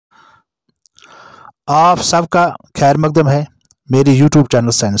आप सबका खैर मकदम है मेरे यूट्यूब चैनल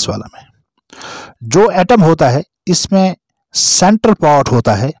साइंस वाला में। जो एटम होता है इसमें सेंट्रल पार्ट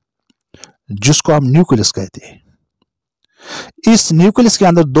होता है जिसको हम न्यूक्लियस कहते हैं। इस न्यूक्लियस के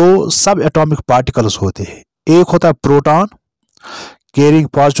अंदर दो सब एटॉमिक पार्टिकल्स होते हैं। एक होता है proton carrying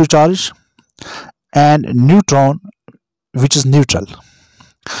positive charge and neutron which is neutral.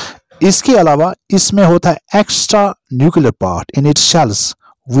 इसके अलावा इसमें होता है extra nuclear part in its shells,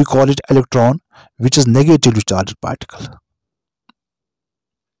 we call it electron which is negatively charge particle.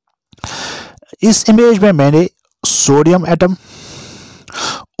 इस इमेज में मैंने सोडियम एटम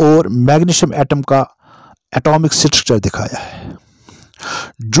और मैग्नीशियम एटम का एटॉमिक स्ट्रक्चर दिखाया है।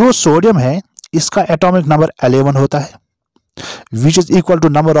 जो सोडियम है इसका एटॉमिक नंबर 11 होता है which is equal to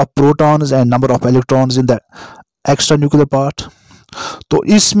number of protons and number of electrons in the extra nuclear part. तो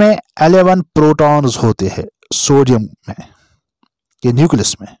इसमें 11 प्रोटॉन्स होते हैं सोडियम में के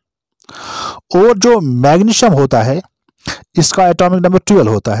न्यूक्लियस में। और जो मैग्नीशियम होता है इसका एटॉमिक नंबर 12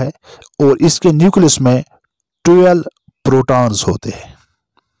 होता है और इसके न्यूक्लियस में 12 प्रोटॉन्स होते हैं।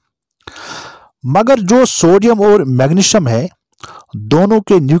 मगर जो सोडियम और मैग्नीशियम है दोनों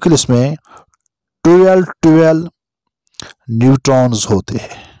के न्यूक्लियस में 12 न्यूट्रॉन्स होते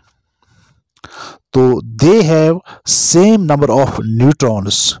हैं। तो they have same number of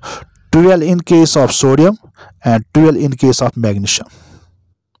neutrons, 12 in case of sodium and 12 in case of magnesium.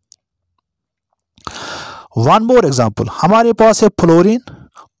 One more example, हमारे पास है फ्लोरीन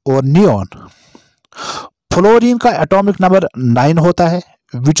और नियॉन। फ्लोरीन का एटॉमिक नंबर 9 होता है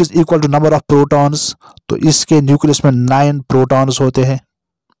which is equal to number of protons, तो इसके न्यूक्लियस में 9 protons होते हैं।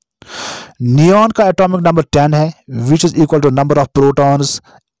 नियॉन का एटॉमिक नंबर 10 है which is equal to number of protons,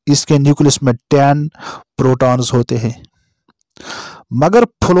 इसके न्यूक्लियस में 10 प्रोटॉन्स होते हैं। मगर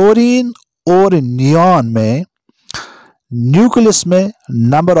फ्लोरीन और नियॉन में न्यूक्लियस में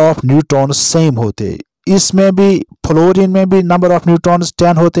नंबर ऑफ न्यूट्रॉन्स सेम होते हैं। इसमें भी फ्लोरीन में भी नंबर ऑफ न्यूट्रॉन्स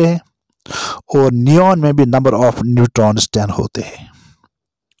 10 होते हैं और नियॉन में भी नंबर ऑफ न्यूट्रॉन्स 10 होते हैं।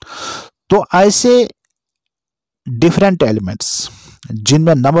 तो ऐसे डिफरेंट एलिमेंट्स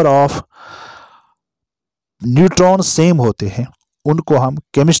जिनमें नंबर ऑफ न्यूट्रॉन सेम होते हैं उनको हम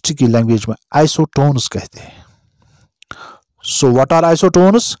केमिस्ट्री की लैंग्वेज में आइसोटोन्स कहते हैं। So what are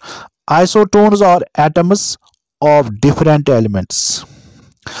isotones? Isotones are atoms of different elements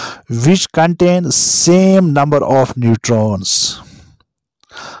which contain same number of neutrons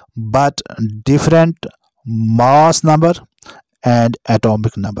but different mass number and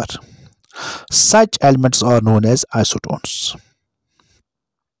atomic number. Such elements are known as isotones.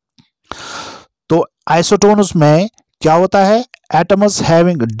 तो isotones में क्या होता है? Atoms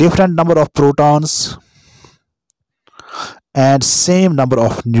having different number of protons and same number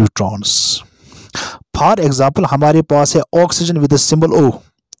of neutrons. For example हमारे पास है oxygen with symbol O।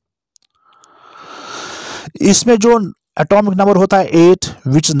 इसमें जो atomic number होता है 8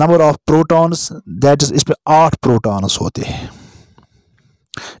 which is number of protons, that is इसमें 8 प्रोटॉन्स होते हैं।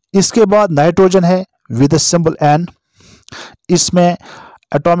 इसके बाद नाइट्रोजन है विद सिंबल N, इसमें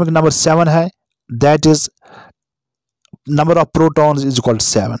एटॉमिक नंबर 7 है, that is number of protons is equal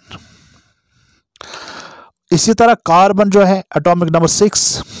 7। इसी तरह कार्बन जो है एटॉमिक नंबर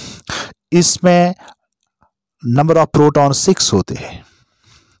 6, इसमें नंबर ऑफ प्रोटॉन 6 होते हैं।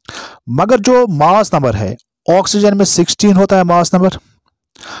 मगर जो मास नंबर है ऑक्सीजन में 16 होता है मास नंबर,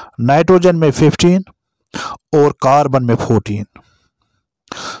 नाइट्रोजन में 15 और कार्बन में 14।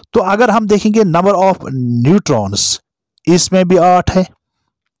 तो अगर हम देखेंगे नंबर ऑफ न्यूट्रॉन्स, इसमें भी 8 है,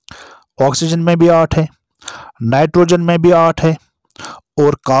 ऑक्सीजन में भी 8 है, नाइट्रोजन में भी 8 है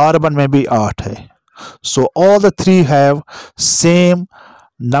और कार्बन में भी 8 है। So all the three have same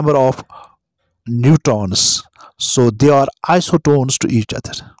number of neutrons, so they are isotones to each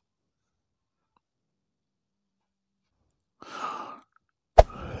other.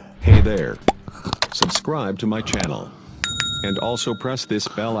 Hey there, subscribe to my channel and also press this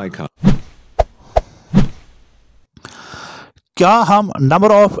bell icon. क्या हम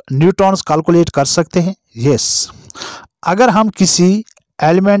नंबर ऑफ न्यूट्रॉन्स कैलकुलेट कर सकते हैं? Yes. अगर हम किसी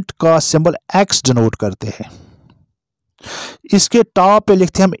element का symbol X denote करते हैं, इसके टॉप पे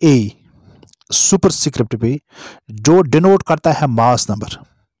लिखते हैं हम A सुपर स्क्रिप्ट पे, जो डिनोट करता है मास नंबर,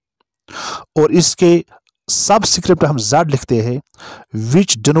 और इसके सब स्क्रिप्ट हम Z लिखते हैं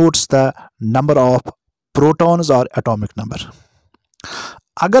विच denotes the number of protons और एटॉमिक नंबर।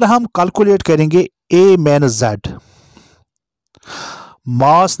 अगर हम कैलकुलेट करेंगे A minus Z,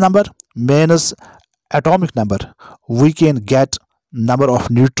 mass number minus atomic number, we can get number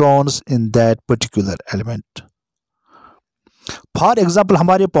of neutrons in that particular element. For example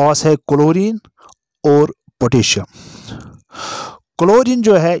हमारे पास है क्लोरीन और पोटेशियम। क्लोरीन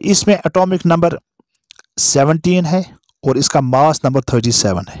जो है इसमें एटॉमिक नंबर 17 है और इसका मास नंबर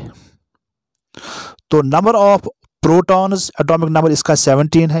 37 है। तो number of protons atomic number इसका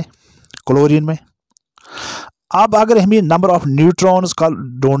 17 है क्लोरीन में। अब अगर हमें नंबर ऑफ न्यूट्रॉन्स का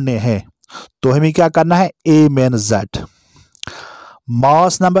ढूंढने हैं तो हमें क्या करना है, ए minus Z,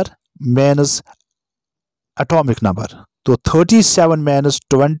 mass number minus atomic number. तो 37 माइनस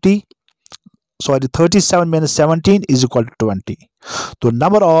 17 इज इक्वल टू 20। तो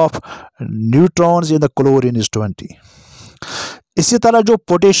number of neutrons in the chlorine is 20। इसी तरह जो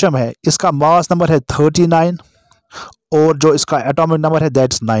पोटेशियम है इसका मास नंबर है 39 और जो इसका एटॉमिक नंबर है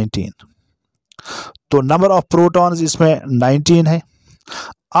दैट्स 19। तो नंबर ऑफ प्रोटॉन्स इसमें 19 है।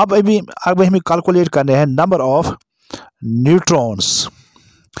 अब हमें कैलकुलेट करने हैं नंबर ऑफ न्यूट्रॉन्स।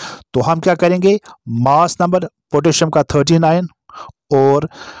 तो हम क्या करेंगे, मास नंबर पोटेशियम का 39 और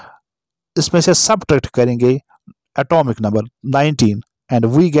इसमें से सब्ट्रैक्ट करेंगे atomic number 19 and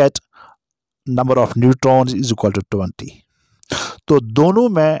we get number of neutrons is equal to 20। तो दोनों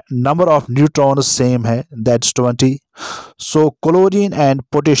में नंबर ऑफ न्यूट्रॉन्स सेम है, that's 20। So chlorine and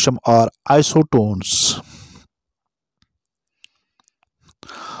potassium are isotones.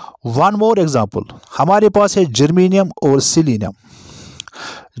 One more example, हमारे पास है जर्मेनियम और सिलीनियम।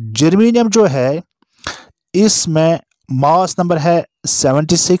 जर्मेनियम जो है इसमें मास नंबर है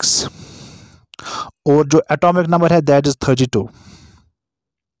 76 और जो एटॉमिक नंबर है दैट इज 32।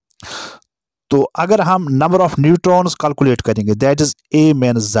 तो अगर हम नंबर ऑफ न्यूट्रॉन्स कैलकुलेट करेंगे that is a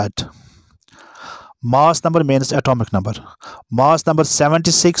minus Z, mass number minus atomic number. Mass number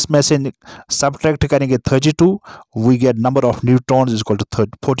 76 में से सब्ट्रैक्ट करेंगे 32, we get number of neutrons is equal to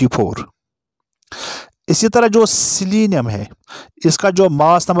 44। इसी तरह जो सिलीनियम है इसका जो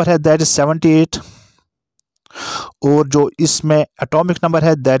मास नंबर है दैट इज 78 और जो इसमें एटॉमिक नंबर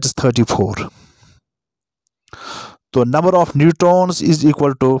है दैट इज 34। तो number of neutrons is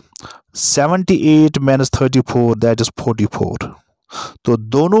equal to 78 minus 34 that is 44। तो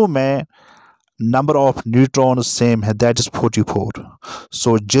दोनों में नंबर ऑफ न्यूट्रॉन्स सेम है that is 44।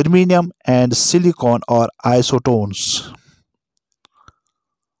 So germanium and silicon are isotones.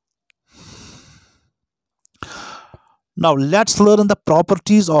 Now let's learn the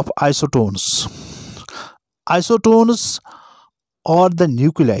properties of isotones. Isotones are the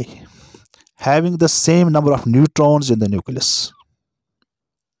nuclei having the same number of neutrons in the nucleus.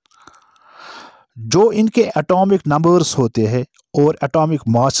 जो इनके atomic numbers होते हैं और atomic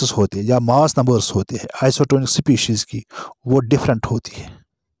masses होते हैं या मास numbers होते हैं आइसोटोनिक स्पीशीज की, वो डिफरेंट होती है।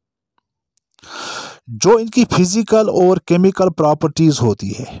 जो इनकी फिजिकल और केमिकल प्रॉपर्टीज होती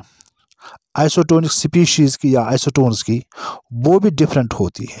है आइसोटोनिक स्पीशीज की या आइसोटोन्स की, वो भी डिफरेंट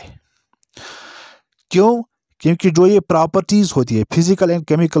होती है। क्यों? क्योंकि जो ये प्रॉपर्टीज होती है physical and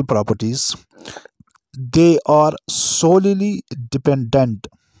chemical properties, they are सोलिली dependent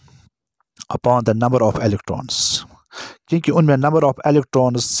upon the number of electrons. क्योंकि उनमें नंबर ऑफ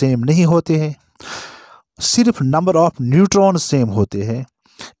इलेक्ट्रॉन्स सेम नहीं होते हैं, सिर्फ नंबर ऑफ न्यूट्रॉन्स सेम होते हैं,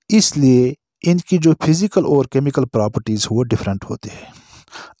 इसलिए इनकी जो फिजिकल और केमिकल प्रॉपर्टीज वो डिफरेंट होते हैं।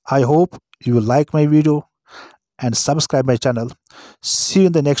 I hope you will like my video and subscribe my channel. See you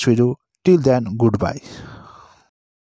in the next video. Till then, goodbye.